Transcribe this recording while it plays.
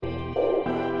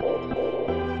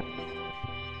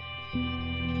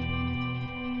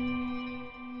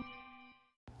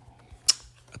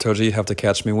Told you have to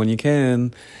catch me when you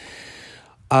can.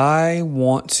 I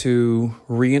want to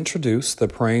reintroduce the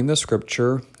Praying the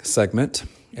Scripture segment.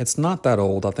 It's not that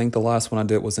old. I think the last one I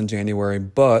did was in January,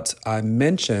 but I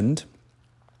mentioned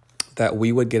that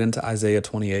we would get into Isaiah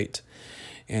 28.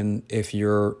 And if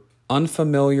you're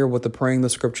unfamiliar with the Praying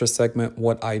the Scripture segment,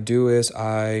 what I do is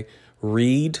I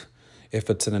read, if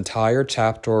it's an entire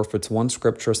chapter or if it's one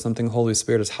scripture, something Holy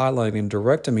Spirit is highlighting and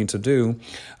directing me to do,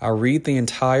 I read the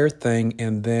entire thing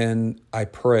and then I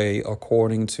pray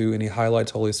according to any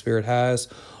highlights Holy Spirit has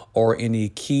or any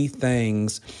key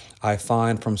things I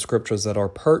find from scriptures that are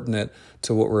pertinent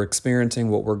to what we're experiencing,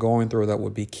 what we're going through, that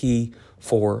would be key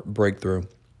for breakthrough.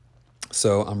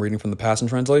 So I'm reading from the Passion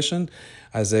Translation,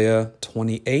 Isaiah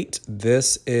 28.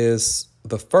 This is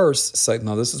the first section.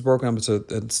 Now, this is broken up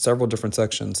into several different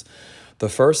sections. The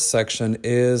first section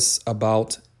is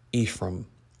about Ephraim.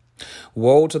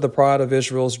 Woe to the pride of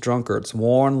Israel's drunkards,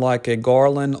 worn like a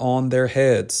garland on their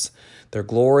heads. Their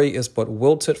glory is but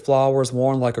wilted flowers,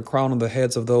 worn like a crown on the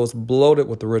heads of those bloated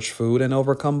with the rich food and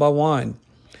overcome by wine.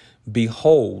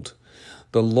 Behold,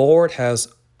 the Lord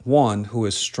has one who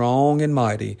is strong and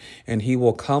mighty, and he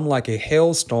will come like a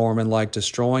hailstorm and like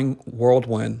destroying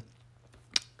wind.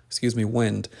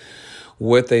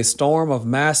 With a storm of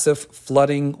massive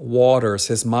flooding waters,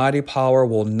 his mighty power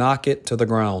will knock it to the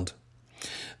ground.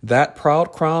 That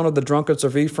proud crown of the drunkards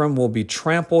of Ephraim will be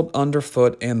trampled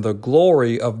underfoot, and the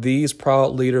glory of these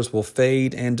proud leaders will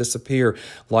fade and disappear,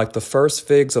 like the first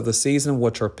figs of the season,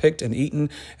 which are picked and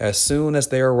eaten as soon as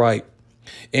they are ripe.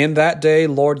 In that day,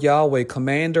 Lord Yahweh,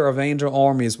 commander of angel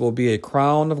armies, will be a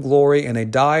crown of glory and a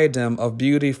diadem of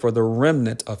beauty for the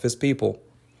remnant of his people.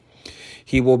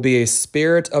 He will be a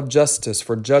spirit of justice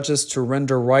for judges to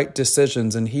render right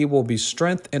decisions, and he will be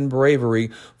strength and bravery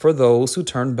for those who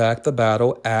turn back the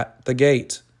battle at the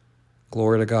gate.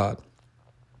 Glory to God.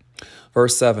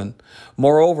 Verse 7.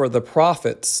 Moreover, the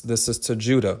prophets, this is to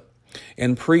Judah,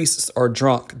 and priests are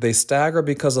drunk. They stagger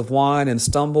because of wine and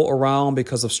stumble around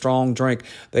because of strong drink.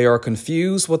 They are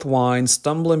confused with wine,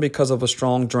 stumbling because of a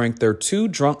strong drink. They're too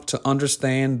drunk to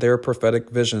understand their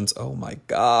prophetic visions. Oh my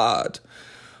God.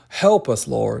 Help us,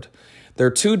 Lord.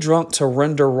 They're too drunk to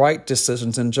render right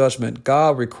decisions in judgment.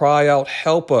 God, we cry out,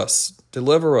 help us,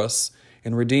 deliver us,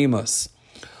 and redeem us.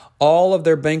 All of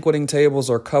their banqueting tables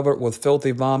are covered with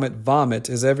filthy vomit. Vomit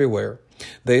is everywhere.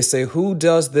 They say, who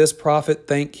does this prophet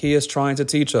think he is trying to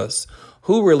teach us?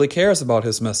 Who really cares about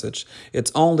his message?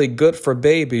 It's only good for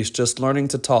babies just learning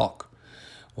to talk.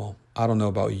 Well, I don't know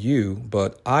about you,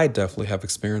 but I definitely have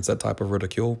experienced that type of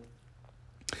ridicule.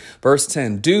 Verse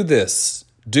 10, do this.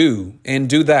 Do, and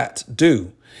do that,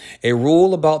 do. A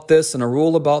rule about this and a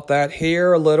rule about that,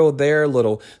 here a little, there a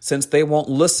little. Since they won't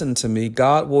listen to me,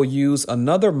 God will use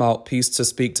another mouthpiece to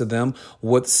speak to them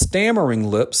with stammering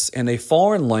lips in a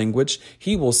foreign language.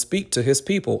 He will speak to his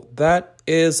people. That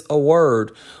is a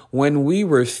word. When we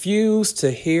refuse to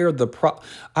hear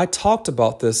I talked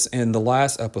about this in the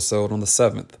last episode on the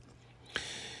 7th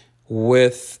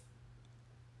with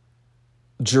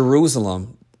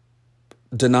Jerusalem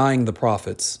denying the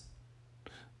prophets.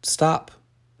 Stop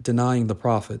denying the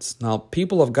prophets. Now,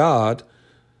 people of God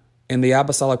in the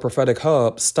Apostolic Prophetic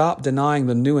Hub, stop denying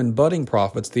the new and budding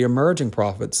prophets, the emerging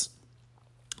prophets.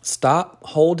 Stop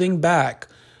holding back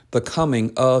the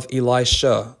coming of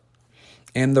Elisha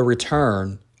and the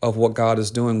return of what God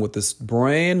is doing with this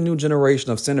brand new generation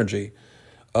of synergy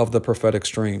of the prophetic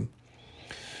stream.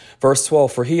 Verse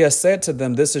 12, for he has said to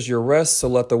them, this is your rest, so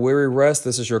let the weary rest.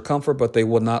 This is your comfort, but they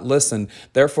will not listen.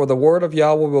 Therefore, the word of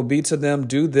Yahweh will be to them,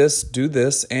 do this,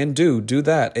 and do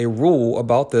that. A rule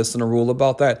about this and a rule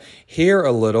about that. Here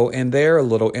a little and there a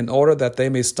little, in order that they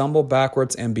may stumble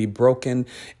backwards and be broken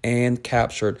and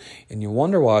captured. And you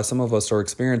wonder why some of us are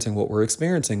experiencing what we're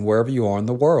experiencing wherever you are in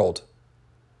the world.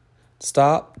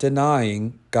 Stop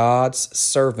denying God's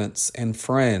servants and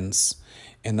friends.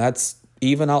 And that's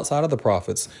even outside of the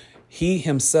prophets. He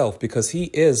himself, because he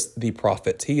is the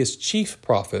prophet, he is chief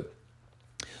prophet.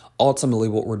 Ultimately,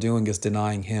 what we're doing is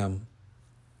denying him.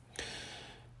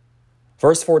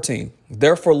 Verse 14,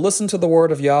 therefore listen to the word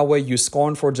of Yahweh, you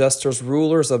scornful jesters,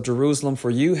 rulers of Jerusalem, for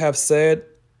you have said,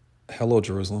 hello,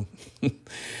 Jerusalem.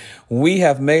 We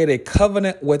have made a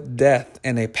covenant with death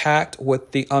and a pact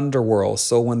with the underworld.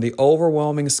 So when the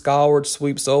overwhelming scourge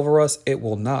sweeps over us, it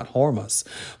will not harm us.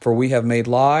 For we have made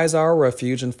lies our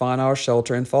refuge and find our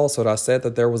shelter in falsehood. I said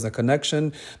that there was a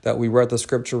connection that we read the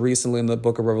scripture recently in the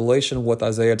book of Revelation with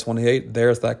Isaiah 28.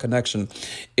 There's that connection.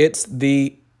 It's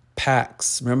the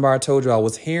pacts. Remember, I told you I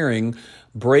was hearing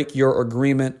break your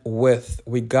agreement with.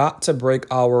 We got to break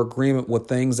our agreement with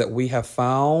things that we have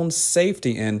found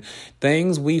safety in,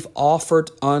 things we've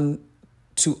offered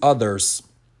to others,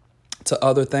 to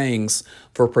other things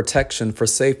for protection, for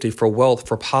safety, for wealth,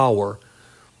 for power.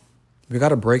 We got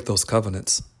to break those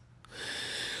covenants.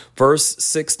 Verse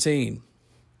 16.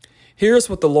 Here's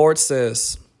what the Lord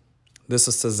says. This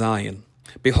is to Zion.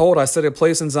 Behold, I set a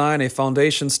place in Zion, a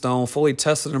foundation stone, fully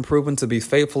tested and proven to be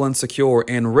faithful and secure.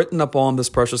 And written upon this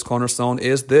precious cornerstone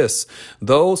is this: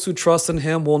 those who trust in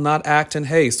him will not act in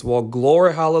haste. Well,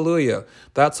 glory, hallelujah.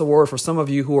 That's a word for some of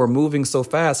you who are moving so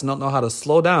fast and don't know how to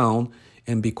slow down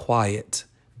and be quiet.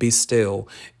 Be still.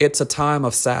 It's a time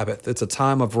of Sabbath. It's a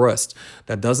time of rest.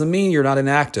 That doesn't mean you're not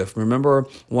inactive. Remember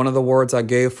one of the words I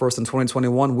gave first in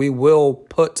 2021, we will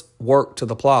put work to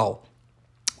the plow.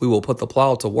 We will put the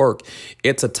plow to work.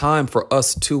 It's a time for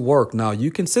us to work. Now, you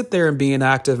can sit there and be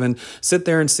inactive and sit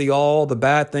there and see all the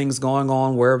bad things going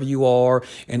on wherever you are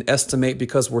and estimate,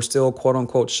 because we're still, quote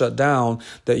unquote, shut down,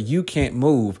 that you can't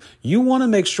move. You want to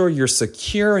make sure you're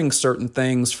securing certain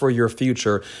things for your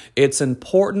future. It's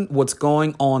important what's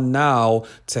going on now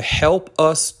to help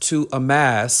us to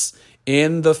amass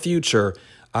in the future.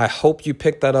 I hope you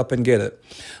pick that up and get it.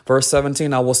 Verse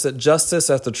 17, I will set justice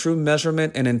as the true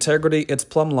measurement and integrity its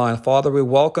plumb line. Father, we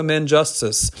welcome in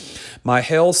justice. My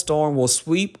hailstorm will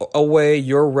sweep away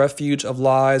your refuge of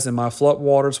lies, and my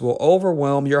floodwaters will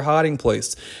overwhelm your hiding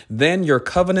place. Then your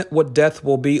covenant with death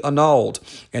will be annulled,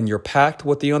 and your pact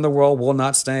with the underworld will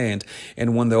not stand.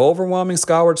 And when the overwhelming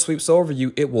skyward sweeps over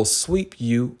you, it will sweep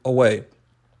you away.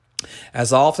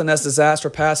 As often as disaster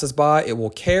passes by, it will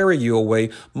carry you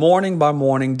away. Morning by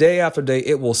morning, day after day,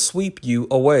 it will sweep you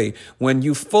away. When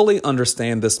you fully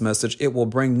understand this message, it will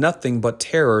bring nothing but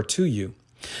terror to you.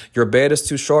 Your bed is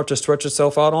too short to stretch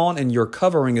yourself out on, and your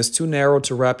covering is too narrow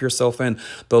to wrap yourself in.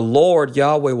 The Lord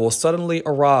Yahweh will suddenly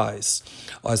arise,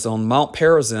 as on Mount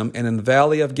Perazim and in the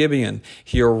valley of Gibeon.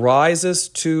 He arises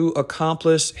to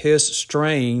accomplish his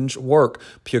strange work,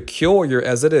 peculiar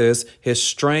as it is, his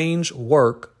strange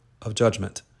work of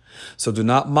judgment. So do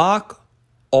not mock,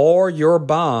 or your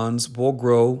bonds will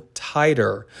grow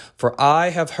tighter. For I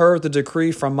have heard the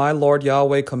decree from my Lord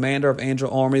Yahweh, commander of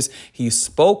angel armies. He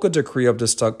spoke a decree of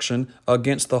destruction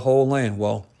against the whole land.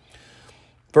 Well,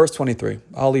 verse 23,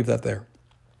 I'll leave that there.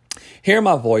 Hear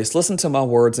my voice, listen to my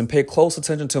words, and pay close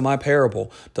attention to my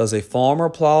parable. Does a farmer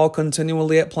plow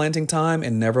continually at planting time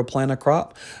and never plant a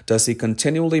crop? Does he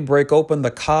continually break open the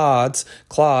clods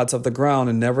of the ground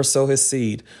and never sow his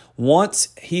seed? Once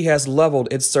he has leveled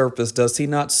its surface, does he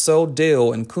not sow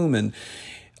dill and cumin,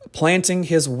 planting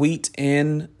his wheat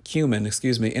in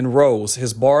rows,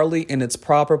 his barley in its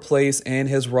proper place, and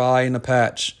his rye in a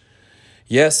patch?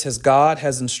 Yes, his God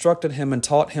has instructed him and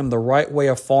taught him the right way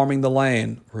of farming the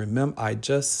land. Remember, I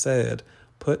just said,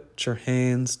 put your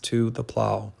hands to the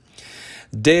plow.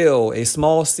 Dill, a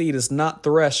small seed, is not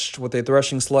threshed with a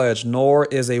threshing sledge, nor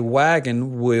is a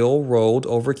wagon wheel rolled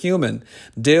over cumin.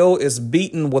 Dill is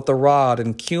beaten with a rod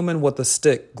and cumin with a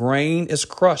stick. Grain is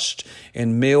crushed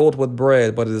and milled with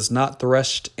bread, but it is not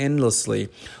threshed endlessly.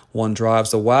 One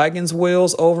drives the wagon's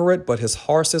wheels over it, but his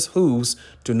horse's hooves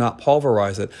do not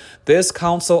pulverize it. This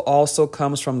counsel also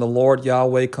comes from the Lord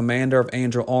Yahweh, commander of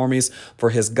angel armies, for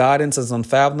his guidance is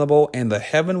unfathomable, and the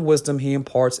heaven wisdom he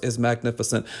imparts is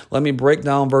magnificent. Let me break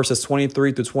down verses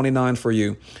 23 through 29 for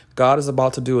you. God is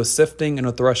about to do a sifting and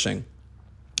a threshing.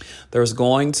 There's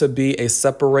going to be a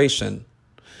separation.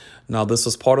 Now, this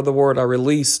was part of the word I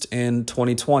released in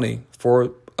 2020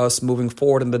 for us moving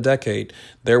forward in the decade.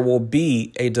 There will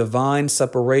be a divine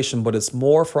separation, but it's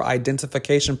more for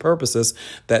identification purposes,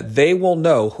 that they will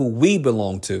know who we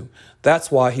belong to. That's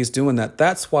why he's doing that.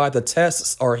 That's why the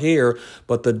tests are here,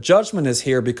 but the judgment is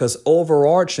here, because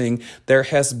overarching, there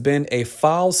has been a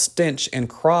foul stench and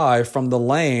cry from the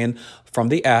land, from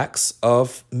the acts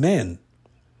of men.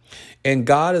 And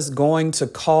God is going to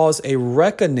cause a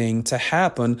reckoning to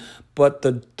happen, but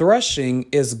the threshing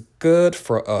is good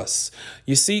for us.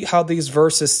 You see how these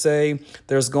verses say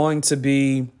there's going to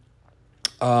be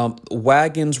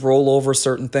wagons roll over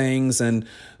certain things, and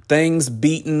things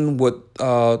beaten with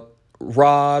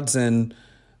rods, and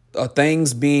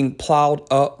things being plowed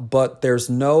up, but there's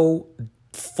no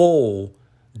full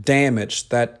damage,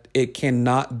 that it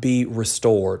cannot be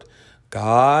restored.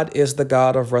 God is the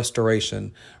God of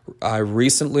restoration. I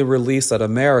recently released that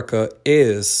America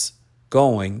is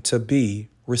going to be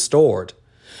restored.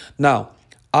 Now,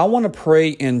 I want to pray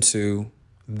into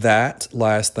that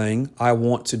last thing. I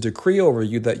want to decree over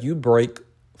you that you break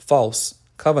false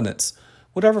covenants,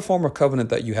 whatever form of covenant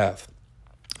that you have.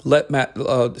 Let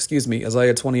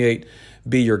Isaiah 28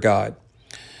 be your guide.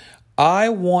 I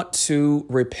want to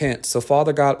repent. So,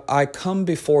 Father God, I come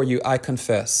before you, I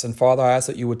confess. And Father, I ask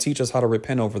that you would teach us how to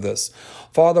repent over this.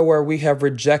 Father, where we have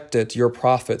rejected your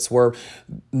prophets, where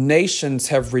nations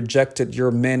have rejected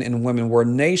your men and women, where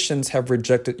nations have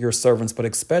rejected your servants, but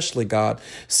especially, God,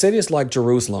 cities like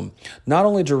Jerusalem, not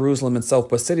only Jerusalem itself,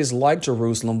 but cities like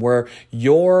Jerusalem, where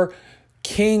your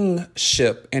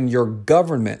kingship and your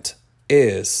government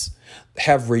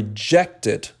have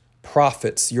rejected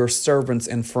prophets, your servants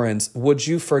and friends. Would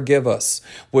you forgive us?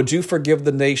 Would you forgive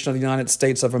the nation of the United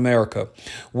States of America?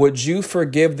 Would you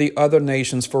forgive the other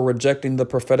nations for rejecting the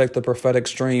prophetic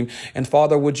stream? And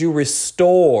Father, would you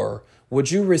restore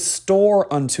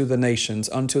unto the nations,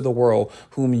 unto the world,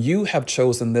 whom you have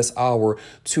chosen this hour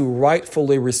to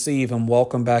rightfully receive and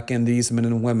welcome back in these men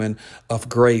and women of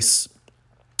grace,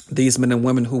 these men and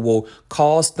women who will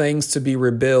cause things to be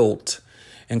rebuilt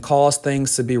and cause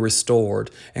things to be restored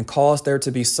and cause there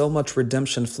to be so much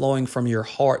redemption flowing from your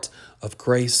heart of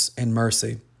grace and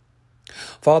mercy.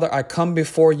 Father, I come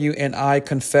before you and I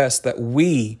confess that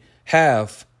we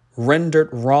have rendered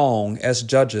wrong as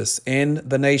judges in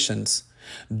the nations.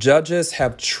 Judges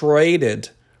have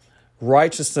traded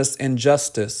righteousness and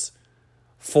justice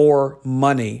for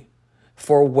money,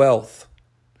 for wealth,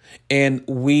 and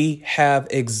we have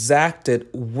exacted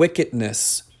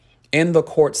wickedness in the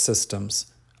court systems.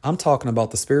 I'm talking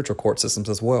about the spiritual court systems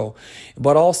as well,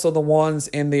 but also the ones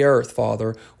in the earth,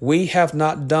 Father. We have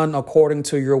not done according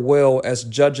to your will, as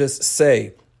judges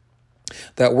say,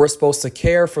 that we're supposed to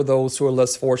care for those who are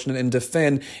less fortunate and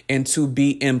defend and to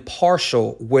be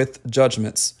impartial with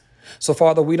judgments. So,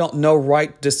 Father, we don't know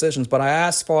right decisions, but I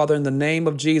ask, Father, in the name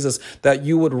of Jesus, that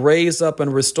you would raise up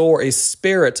and restore a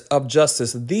spirit of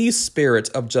justice, the spirit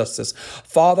of justice.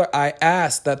 Father, I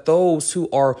ask that those who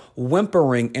are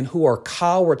whimpering and who are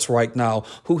cowards right now,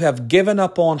 who have given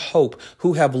up on hope,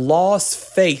 who have lost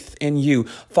faith in you,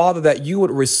 Father, that you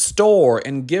would restore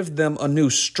and give them a new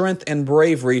strength and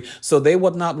bravery so they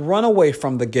would not run away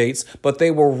from the gates, but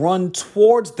they will run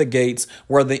towards the gates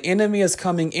where the enemy is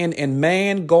coming in and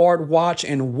man, guard, watch,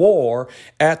 and war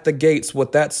at the gates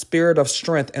with that spirit of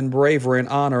strength and bravery and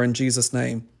honor in Jesus'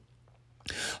 name.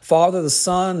 Father, the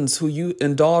sons who you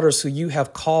and daughters who you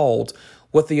have called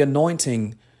with the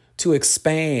anointing to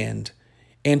expand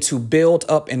and to build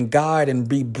up and guide and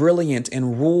be brilliant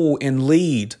and rule and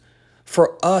lead,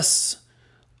 for us,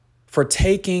 for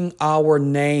taking our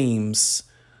names,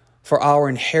 for our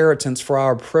inheritance, for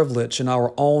our privilege and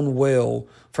our own will,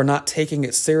 for not taking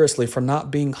it seriously, for not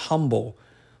being humble,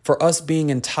 for us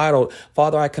being entitled.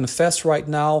 Father, I confess right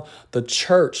now, the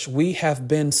church, we have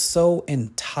been so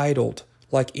entitled,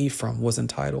 like Ephraim was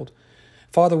entitled.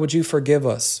 Father, would you forgive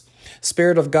us?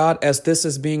 Spirit of God, as this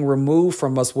is being removed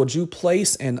from us, would you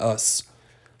place in us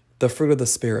the fruit of the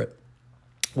Spirit?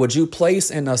 Would you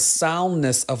place in us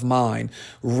soundness of mind?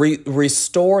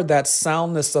 Restore that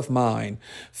soundness of mind.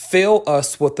 Fill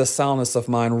us with the soundness of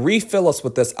mind. Refill us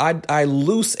with this. I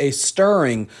loose a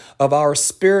stirring of our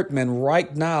spirit men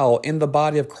right now in the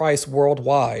body of Christ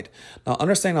worldwide. Now,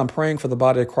 understand, I'm praying for the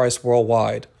body of Christ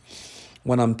worldwide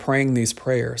when I'm praying these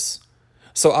prayers.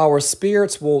 So our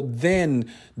spirits will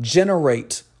then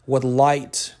generate with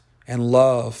light and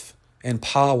love and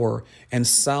power and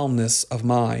soundness of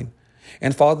mind.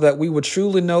 And Father, that we would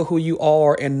truly know who you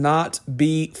are and not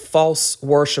be false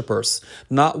worshipers,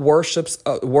 not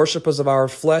worshipers of our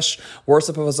flesh,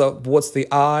 worshipers of what's the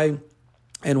eye,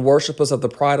 and worshipers of the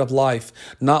pride of life,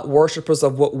 not worshipers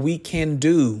of what we can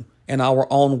do in our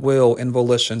own will and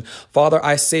volition. Father,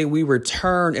 I say we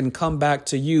return and come back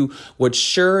to you with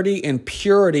surety and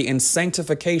purity and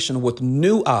sanctification with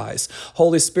new eyes.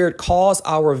 Holy Spirit, cause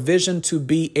our vision to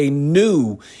be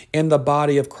anew in the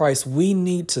body of Christ. We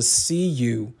need to see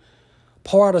you.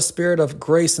 Pour out a spirit of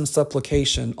grace and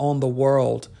supplication on the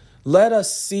world. Let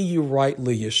us see you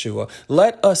rightly, Yeshua.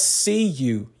 Let us see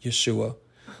you, Yeshua.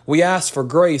 We ask for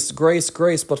grace, grace,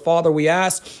 grace. But Father, we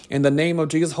ask in the name of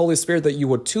Jesus, Holy Spirit, that you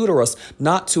would tutor us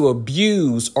not to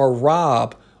abuse or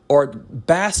rob or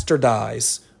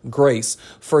bastardize grace.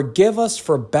 Forgive us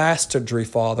for bastardry,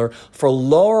 Father, for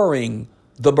lowering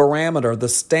the barometer, the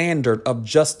standard of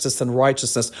justice and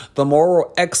righteousness, the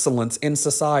moral excellence in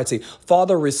society.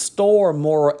 Father, restore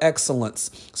moral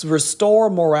excellence, restore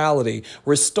morality,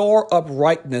 restore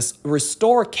uprightness,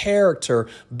 restore character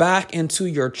back into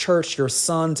your church, your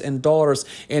sons and daughters,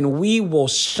 and we will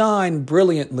shine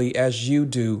brilliantly as you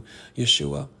do,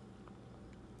 Yeshua.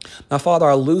 Now, Father,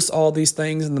 I loose all these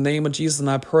things in the name of Jesus, and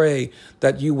I pray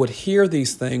that you would hear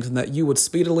these things and that you would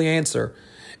speedily answer.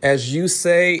 As you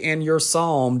say in your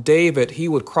psalm, David, he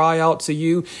would cry out to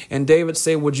you, and David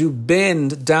say, would you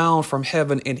bend down from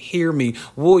heaven and hear me?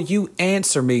 Will you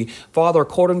answer me? Father,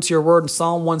 according to your word in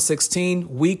Psalm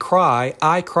 116, we cry,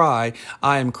 I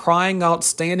am crying out,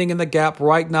 standing in the gap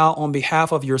right now on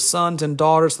behalf of your sons and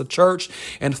daughters, the church.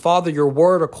 And Father, your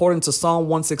word, according to Psalm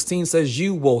 116, says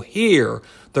you will hear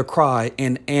the cry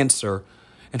and answer.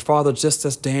 And Father, just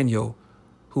as Daniel,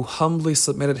 who humbly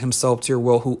submitted himself to your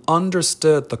will, who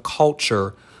understood the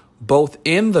culture, both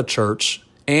in the church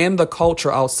and the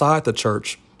culture outside the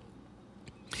church,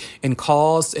 and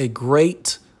caused a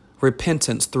great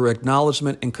repentance through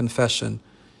acknowledgement and confession.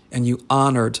 And you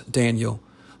honored Daniel.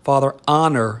 Father,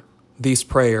 honor these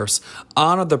prayers.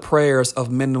 Honor the prayers of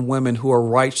men and women who are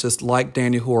righteous like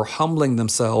Daniel, who are humbling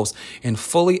themselves and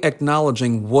fully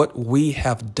acknowledging what we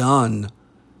have done.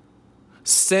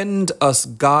 Send us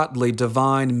godly,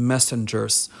 divine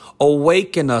messengers.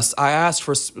 Awaken us. I ask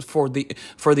for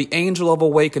the angel of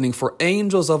awakening, for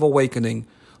angels of awakening,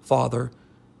 Father.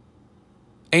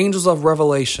 Angels of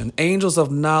revelation, angels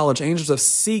of knowledge, angels of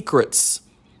secrets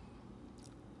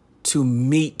to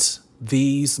meet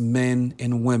these men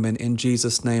and women in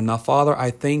Jesus' name. Now, Father,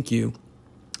 I thank you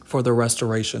for the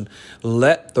restoration.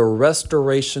 Let the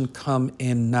restoration come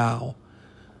in now.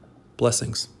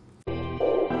 Blessings.